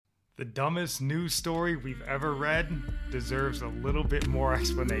The dumbest news story we've ever read deserves a little bit more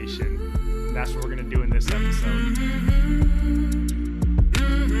explanation. And that's what we're going to do in this episode.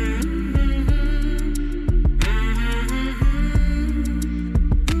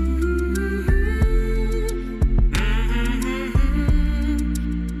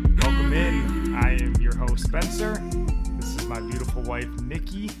 Welcome in. I am your host, Spencer. This is my beautiful wife,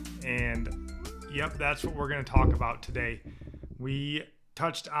 Nikki. And yep, that's what we're going to talk about today. We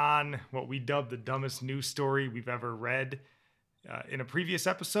touched on what we dubbed the dumbest news story we've ever read in a previous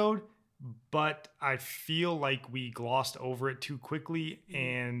episode, but I feel like we glossed over it too quickly,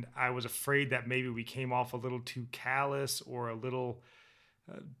 and I was afraid that maybe we came off a little too callous or a little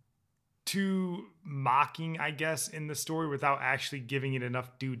too mocking, I guess, in the story without actually giving it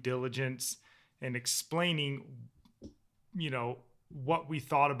enough due diligence and explaining, what we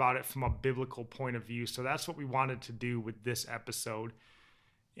thought about it from a biblical point of view. So that's what we wanted to do with this episode.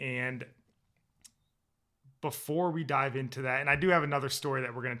 And before we dive into that, and I do have another story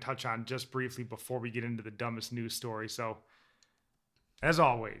that we're going to touch on just briefly before we get into the dumbest news story. So as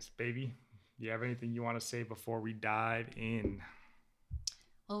always, baby, do you have anything you want to say before we dive in?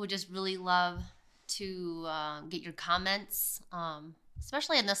 Well, we just really love to get your comments,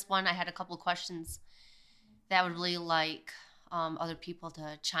 especially in this one. I had a couple of questions that I would really like other people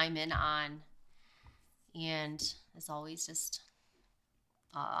to chime in on. And as always, just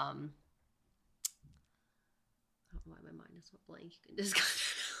I don't know why my mind is so blank. You can just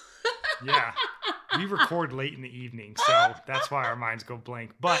Yeah, we record late in the evening, so that's why our minds go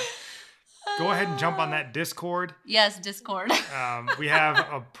blank. But go ahead and jump on that Discord. Yes, Discord. We have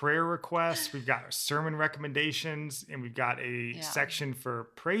a prayer request. We've got sermon recommendations, and we've got a section for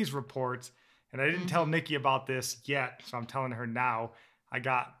praise reports. And I didn't tell Nikki about this yet, so I'm telling her now. I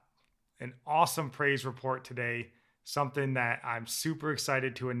got an awesome praise report today, something that I'm super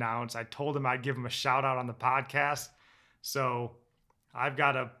excited to announce. I told him I'd give him a shout out on the podcast. So I've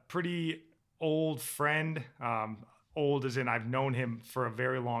got a pretty old friend, old as in I've known him for a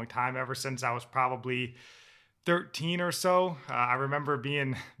very long time, ever since I was probably 13 or so. I remember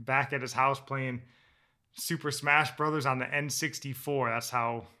being back at his house playing Super Smash Brothers on the N64. That's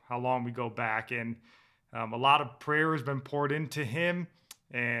how long we go back. And a lot of prayer has been poured into him.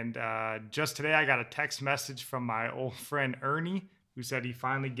 And just today, I got a text message from my old friend Ernie, who said he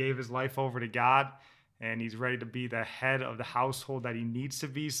finally gave his life over to God, and he's ready to be the head of the household that he needs to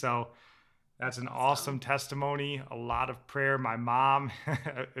be. So that's an awesome testimony, a lot of prayer. My mom,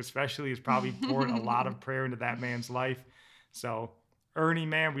 especially, has probably poured a lot of prayer into that man's life. So Ernie,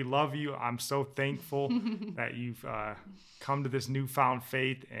 man, we love you. I'm so thankful that you've come to this newfound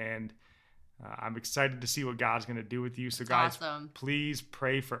faith, and I'm excited to see what God's going to do with you. So guys, please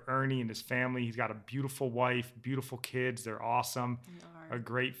pray for Ernie and his family. He's got a beautiful wife, beautiful kids. They're awesome. A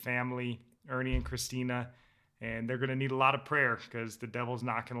great family, Ernie and Christina. And they're going to need a lot of prayer because the devil's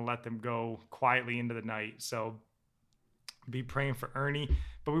not going to let them go quietly into the night. So be praying for Ernie.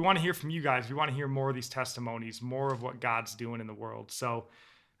 But we want to hear from you guys. We want to hear more of these testimonies, more of what God's doing in the world. So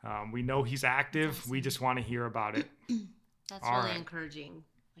we know he's active. Awesome. We just want to hear about it. That's all really encouraging.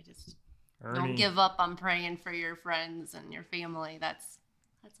 Ernie, don't give up on praying for your friends and your family. That's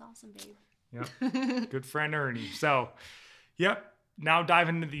awesome, babe. Yep. Good friend Ernie. So, yep. Now dive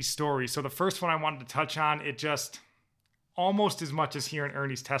into these stories. So the first one I wanted to touch on, it just almost as much as hearing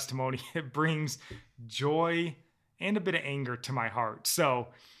Ernie's testimony, it brings joy and a bit of anger to my heart. So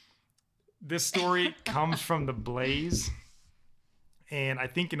this story comes from The Blaze. And I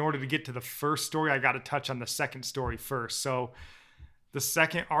think in order to get to the first story, I got to touch on the second story first. So the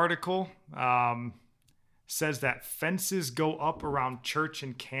second article says that fences go up around church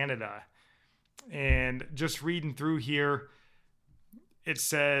in Canada. And just reading through here, it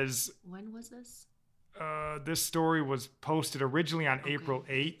says... When was this? This story was posted originally on April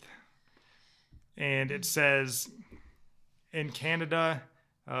 8th. And it says, in Canada,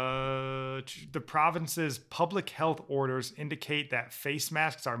 the province's public health orders indicate that face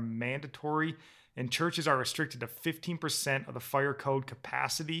masks are mandatory and churches are restricted to 15% of the fire code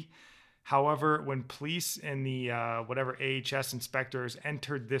capacity. However, when police and the AHS inspectors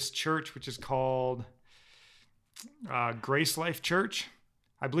entered this church, which is called Grace Life Church,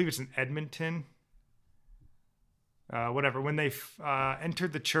 I believe it's in Edmonton, when they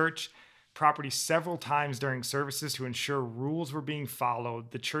entered the church property several times during services to ensure rules were being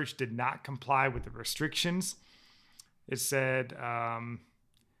followed, the church did not comply with the restrictions. It said...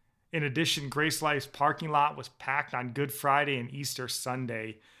 in addition, Grace Life's parking lot was packed on Good Friday and Easter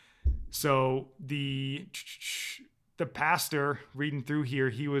Sunday. So the pastor, reading through here,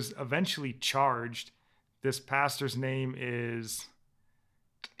 he was eventually charged. This pastor's name is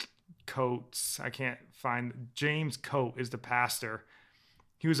Coates. I can't find. James Coate is the pastor.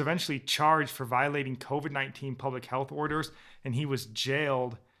 He was eventually charged for violating COVID-19 public health orders, and he was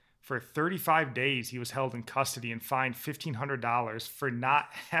jailed for 35 days. He was held in custody and fined $1,500 for not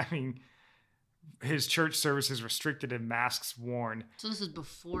having his church services restricted and masks worn. So this was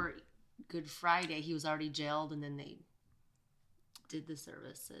before Good Friday. He was already jailed, and then they did the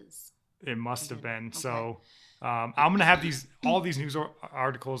services. It must have been. Okay. So I'm going to have all these news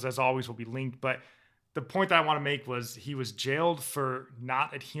articles, as always, will be linked, but the point that I want to make was he was jailed for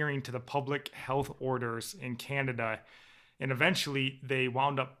not adhering to the public health orders in Canada. And eventually they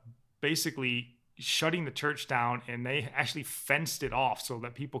wound up basically shutting the church down, and they actually fenced it off so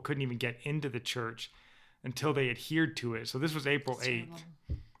that people couldn't even get into the church until they adhered to it. So this was April 8th.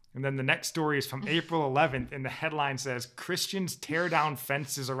 And then the next story is from April 11th. And the headline says, Christians tear down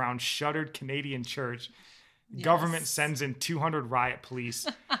fences around shuttered Canadian church. Yes. Government sends in 200 riot police.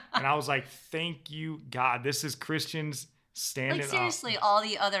 And I was like, thank you, God. This is Christians standing up. Seriously, all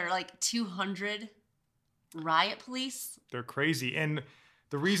the other 200 riot police? They're crazy. And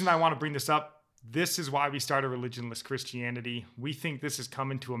the reason I want to bring this up, this is why we started Religionless Christianity. We think this is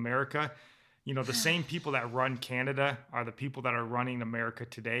coming to America. The same people that run Canada are the people that are running America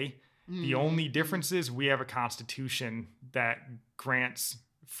today. Mm-hmm. The only difference is we have a constitution that grants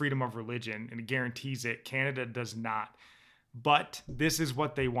freedom of religion and it guarantees it. Canada does not. But this is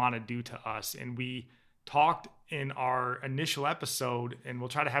what they want to do to us. And we talked in our initial episode, and we'll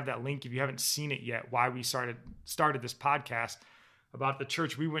try to have that link if you haven't seen it yet, why we started this podcast, about the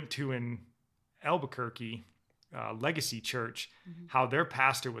church we went to in Albuquerque, Legacy Church, how their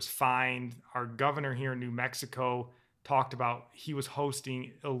pastor was fined. Our governor here in New Mexico talked about he was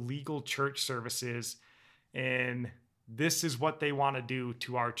hosting illegal church services, and this is what they want to do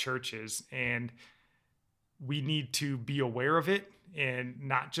to our churches. And we need to be aware of it and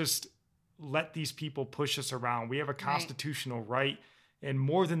not just let these people push us around. We have a constitutional right. And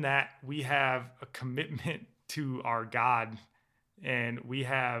more than that, we have a commitment to our God, and we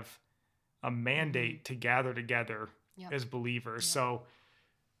have a mandate to gather together as believers. Yep. So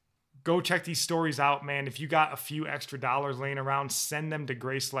go check these stories out, man. If you got a few extra dollars laying around, send them to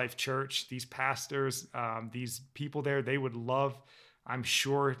Grace Life Church. These pastors, these people there, they would love, I'm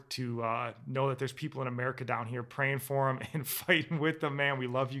sure, to know that there's people in America down here praying for them and fighting with them, man. We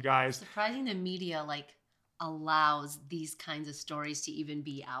love you guys. Surprising the media allows these kinds of stories to even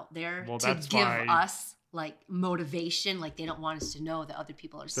be out there to give us motivation. They don't want us to know that other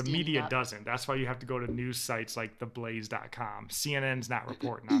people are standing up. The media doesn't. That's why you have to go to news sites like theblaze.com. CNN's not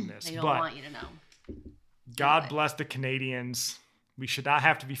reporting on this. They don't want you to know. God bless the Canadians. We should not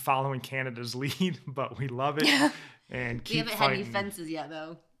have to be following Canada's lead, but we love it. And keep fighting. We haven't had any fences yet,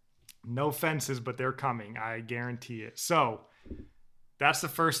 though. No fences, but they're coming. I guarantee it. So that's the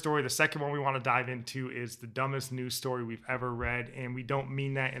first story. The second one we want to dive into is the dumbest news story we've ever read. And we don't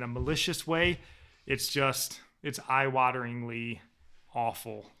mean that in a malicious way. It's eye-wateringly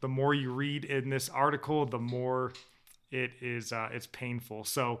awful. The more you read in this article, the more it's painful.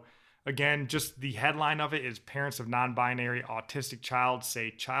 So again, just the headline of it is parents of non-binary autistic child say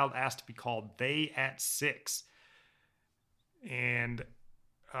child asked to be called they at 6. And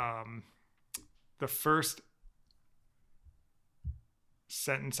the first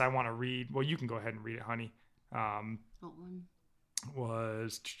sentence I want to read, well, you can go ahead and read it, honey. What one?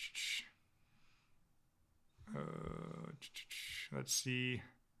 Was... let's see.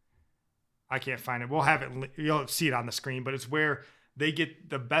 I can't find it. We'll have it. You'll see it on the screen, but it's where they get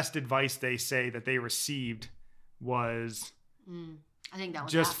the best advice they say that they received was I think that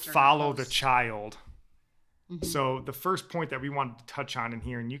was just follow the child. Mm-hmm. So the first point that we wanted to touch on in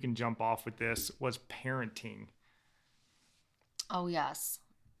here, and you can jump off with this, was parenting. Oh, yes.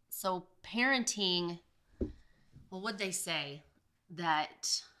 So parenting, well, what'd they say?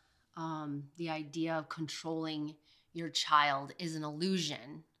 That the idea of controlling your child is an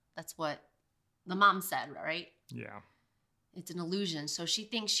illusion. That's what the mom said, right? Yeah. It's an illusion. So she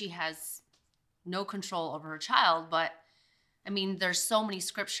thinks she has no control over her child, but there's so many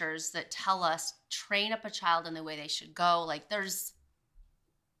scriptures that tell us train up a child in the way they should go. There's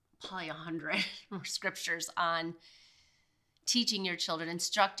probably 100 more scriptures on teaching your children,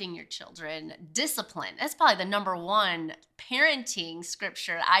 instructing your children, discipline. That's probably the number one parenting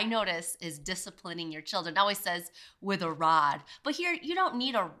scripture I notice is disciplining your children. It always says with a rod. But here, you don't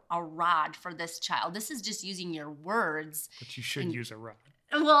need a rod for this child. This is just using your words. But you should use a rod.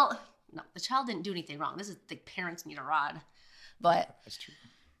 Well, no, the child didn't do anything wrong. This is the parents need a rod. But that's true.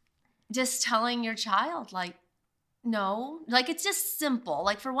 Just telling your child, no. It's just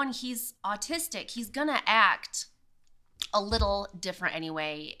simple. For one, he's autistic. He's going to act a little different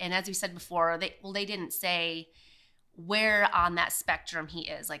anyway. And as we said before, they didn't say where on that spectrum he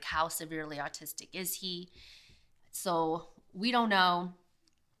is, like how severely autistic is he. So we don't know.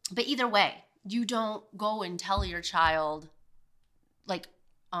 But either way, you don't go and tell your child, like,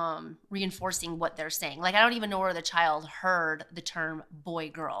 reinforcing what they're saying. Like, I don't even know where the child heard the term boy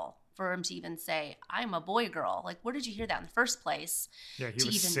girl for him to even say, I'm a boy girl. Like, where did you hear that in the first place? Yeah, he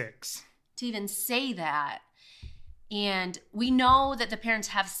was 6. To even say that. And we know that the parents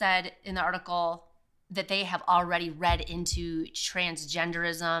have said in the article that they have already read into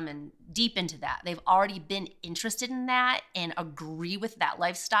transgenderism and deep into that. They've already been interested in that and agree with that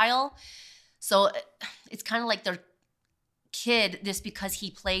lifestyle. So it's kind of like their kid, just because he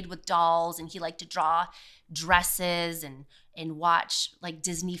played with dolls and he liked to draw dresses and watch like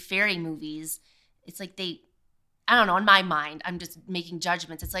Disney fairy movies. It's like I don't know, in my mind, I'm just making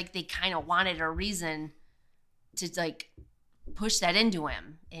judgments. It's like they kind of wanted a reason to like push that into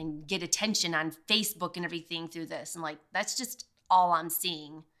him and get attention on Facebook and everything through this. And like, that's just all I'm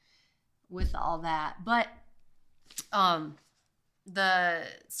seeing with all that. But the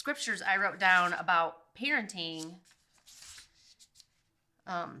scriptures I wrote down about parenting,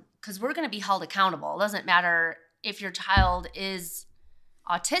 because we're going to be held accountable. It doesn't matter if your child is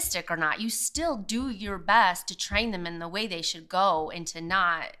autistic or not. You still do your best to train them in the way they should go and to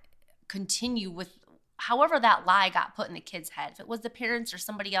not continue with however that lie got put in the kid's head. If it was the parents or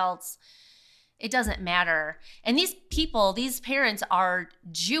somebody else, it doesn't matter. And these parents are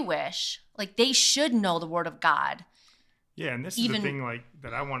Jewish. Like, they should know the word of God. Yeah, and this is the thing, like,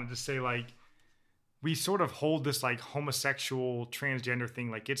 that I wanted to say, like, we sort of hold this, like, homosexual, transgender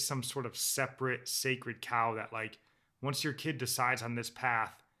thing, like it's some sort of separate, sacred cow that, like, once your kid decides on this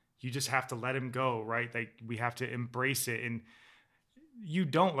path, you just have to let him go, right? Like, we have to embrace it. And we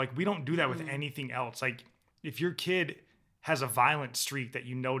don't do that with anything else. Like, if your kid has a violent streak that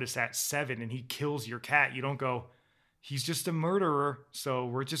you notice at 7 and he kills your cat, you don't go, he's just a murderer, so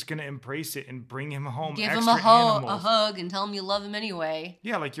we're just going to embrace it and bring him home. Give him a hug and tell him you love him anyway.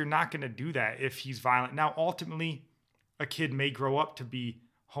 Yeah, like, you're not going to do that if he's violent. Now, ultimately, a kid may grow up to be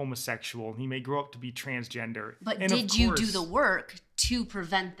homosexual. He may grow up to be transgender. But did you do the work to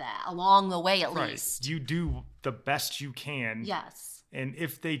prevent that along the way, at least? You do the best you can. Yes. And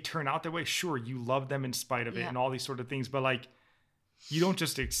if they turn out that way, sure, you love them in spite of it and all these sort of things. But, like, you don't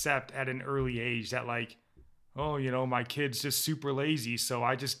just accept at an early age that, like, oh, my kid's just super lazy, so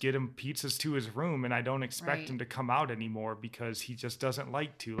I just get him pizzas to his room and I don't expect him to come out anymore because he just doesn't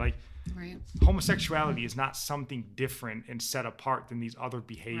like to. Like, homosexuality is not something different and set apart than these other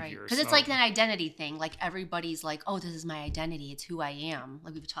behaviors. Because it's like an identity thing. Like, everybody's like, oh, this is my identity. It's who I am.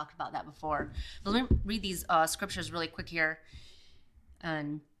 Like, we've talked about that before. But let me read these scriptures really quick here.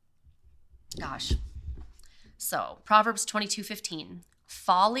 And gosh. So, Proverbs 22:15.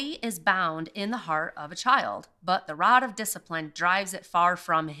 Folly is bound in the heart of a child, but the rod of discipline drives it far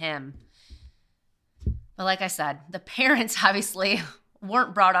from him. But like I said, the parents obviously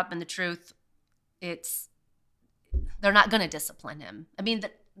weren't brought up in the truth. They're not going to discipline him. I mean,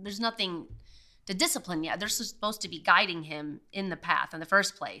 there's nothing to discipline yet. They're supposed to be guiding him in the path in the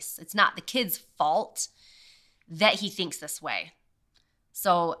first place. It's not the kid's fault that he thinks this way.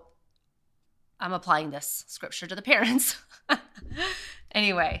 So I'm applying this scripture to the parents.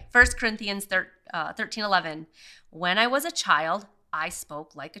 Anyway, 1 Corinthians 13:11. When I was a child, I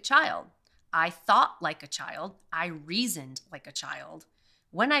spoke like a child. I thought like a child. I reasoned like a child.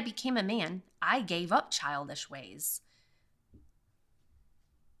 When I became a man, I gave up childish ways.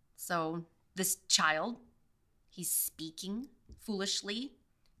 So this child, he's speaking foolishly,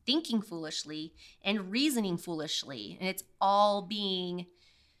 thinking foolishly, and reasoning foolishly. And it's all being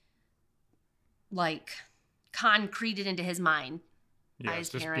like concreted into his mind. Yeah, it's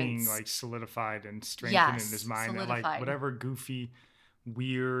just being like solidified and strengthened in his mind. And like whatever goofy,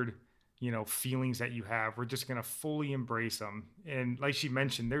 weird, feelings that you have, we're just going to fully embrace them. And like she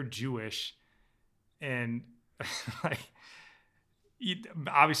mentioned, they're Jewish. And like,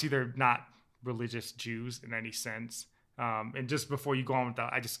 obviously they're not religious Jews in any sense. And just before you go on with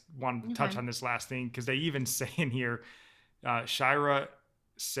that, I just wanted to touch on this last thing, because they even say in here, Shira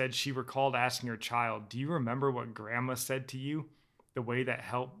said she recalled asking her child, do you remember what grandma said to you? The way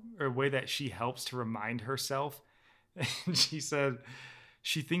that she helps to remind herself. And she said,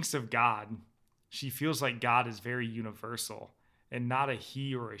 she thinks of God. She feels like God is very universal and not a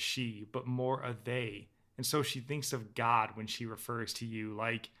he or a she, but more a they. And so she thinks of God when she refers to you.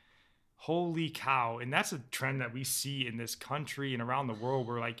 Like, holy cow. And that's a trend that we see in this country and around the world,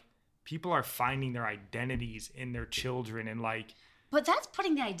 where like people are finding their identities in their children and like. But that's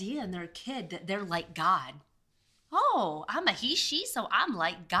putting the idea in their kid that they're like God. oh, I'm a he, she, so I'm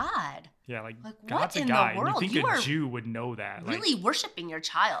like God. Yeah, like what God's a in guy. the world? And you think a Jew would know that. Really worshiping your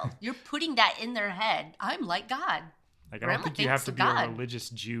child. You're putting that in their head. I'm like God. Like, I don't think you have to be a religious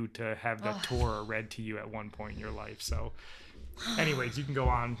Jew to have the Torah read to you at one point in your life. So, anyways, you can go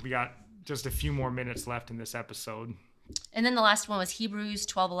on. We got just a few more minutes left in this episode. And then the last one was Hebrews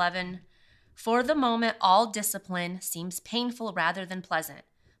 12:11. For the moment, all discipline seems painful rather than pleasant,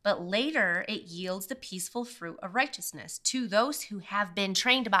 but later it yields the peaceful fruit of righteousness to those who have been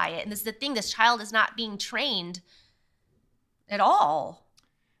trained by it. And this is the thing, this child is not being trained at all.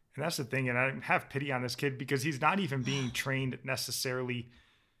 And that's the thing, and I have pity on this kid because he's not even being trained necessarily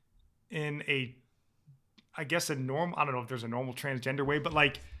in I guess a normal, I don't know if there's a normal transgender way, but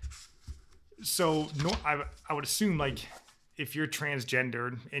like, so no, I would assume like if you're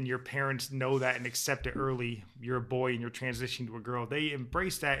transgendered and your parents know that and accept it early, you're a boy and you're transitioning to a girl, they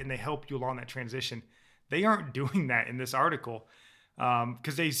embrace that and they help you along that transition. They aren't doing that in this article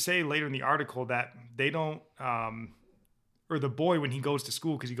because they say later in the article that they don't, or the boy, when he goes to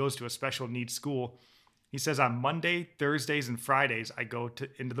school, because he goes to a special needs school, he says on Monday, Thursdays, and Fridays, I go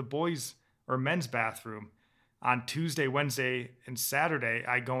into the boys' or men's bathroom. On Tuesday, Wednesday, and Saturday,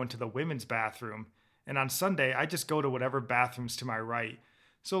 I go into the women's bathroom. And on Sunday, I just go to whatever bathrooms to my right.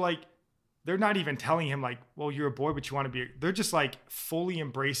 So, like, they're not even telling him, like, well, you're a boy, but you want to be... They're just, like, fully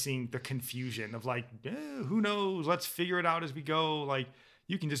embracing the confusion of, like, who knows? Let's figure it out as we go. Like,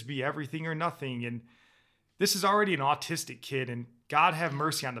 you can just be everything or nothing. And this is already an autistic kid, and God have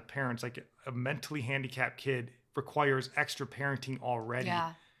mercy on the parents. Like, a mentally handicapped kid requires extra parenting already.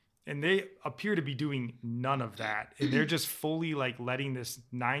 Yeah. And they appear to be doing none of that. And they're just fully, like, letting this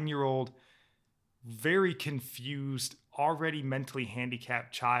 9-year-old, very confused, already mentally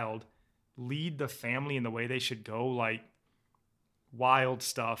handicapped child lead the family in the way they should go. Like, wild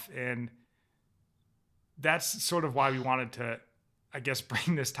stuff. And that's sort of why we wanted to, I guess,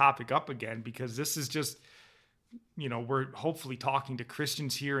 bring this topic up again, because this is just... we're hopefully talking to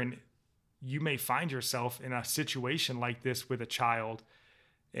Christians here, and you may find yourself in a situation like this with a child,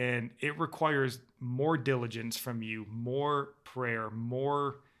 and it requires more diligence from you, more prayer,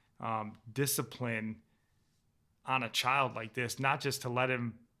 more discipline on a child like this, not just to let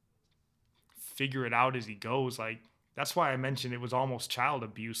him figure it out as he goes. Like, that's why I mentioned it was almost child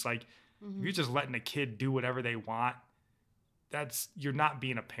abuse. Like, if you're just letting a kid do whatever they want, you're not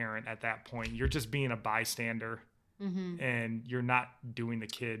being a parent at that point. You're just being a bystander, and you're not doing the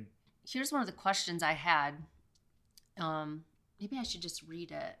kid. Here's one of the questions I had. Maybe I should just read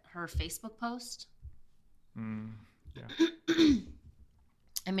it. Her Facebook post. Yeah.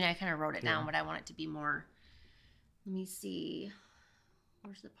 I mean, I kind of wrote it down, but I want it to be more. Let me see.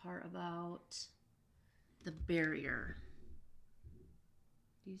 Where's the part about the barrier?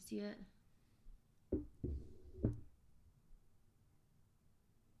 Do you see it?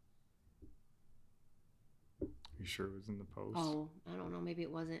 You sure it was in the post? Oh, I don't know. Maybe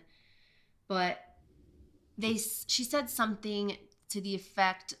it wasn't. But she said something to the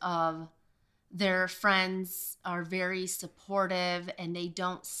effect of their friends are very supportive and they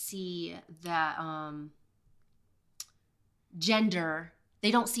don't see that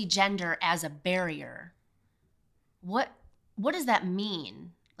they don't see gender as a barrier. What does that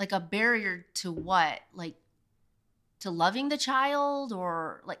mean? Like, a barrier to what? Like, to loving the child,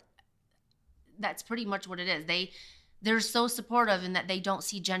 or like, that's pretty much what it is. They're so supportive in that they don't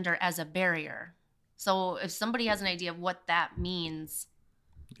see gender as a barrier. So if somebody has an idea of what that means,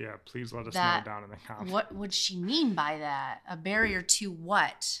 yeah, please let us know down in the comments. What would she mean by that? A barrier to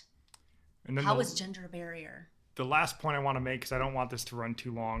what? And then how is gender a barrier? The last point I want to make, because I don't want this to run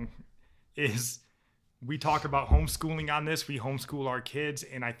too long, is we talk about homeschooling on this. We homeschool our kids,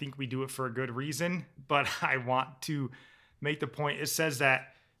 and I think we do it for a good reason. But I want to make the point. It says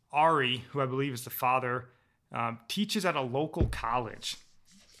that Ari, who I believe is the father, teaches at a local college.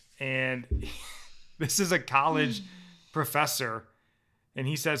 And this is a college professor. And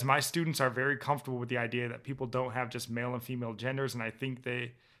he says, my students are very comfortable with the idea that people don't have just male and female genders. And I think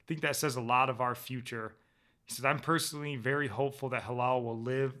that says a lot of our future. He says, I'm personally very hopeful that Halal will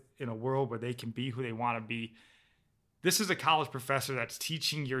live in a world where they can be who they want to be. This is a college professor that's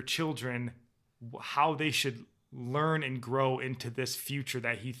teaching your children how they should learn and grow into this future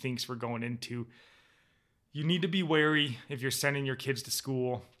that he thinks we're going into. You need to be wary if you're sending your kids to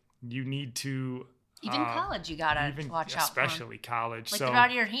school. You need to... Even college, you gotta watch out for. Especially college. Like, they're out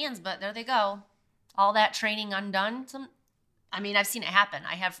of your hands, but there they go. All that training undone. I've seen it happen.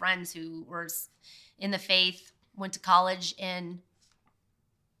 I have friends who were in the faith, went to college, and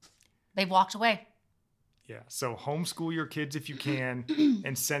they've walked away. Yeah, so homeschool your kids if you can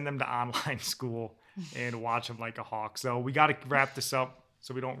and send them to online school. and watch them like a hawk. So we got to wrap this up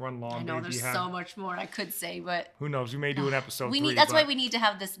so we don't run long. I know there's so much more I could say, but who knows? We may do an episode 3. That's why we need to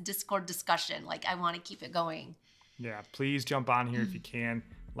have this Discord discussion. Like, I want to keep it going. Yeah, please jump on here if you can.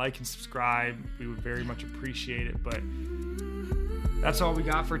 Like and subscribe. We would very much appreciate it. But that's all we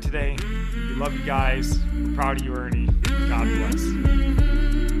got for today. We love you guys. We're proud of you, Ernie. God bless.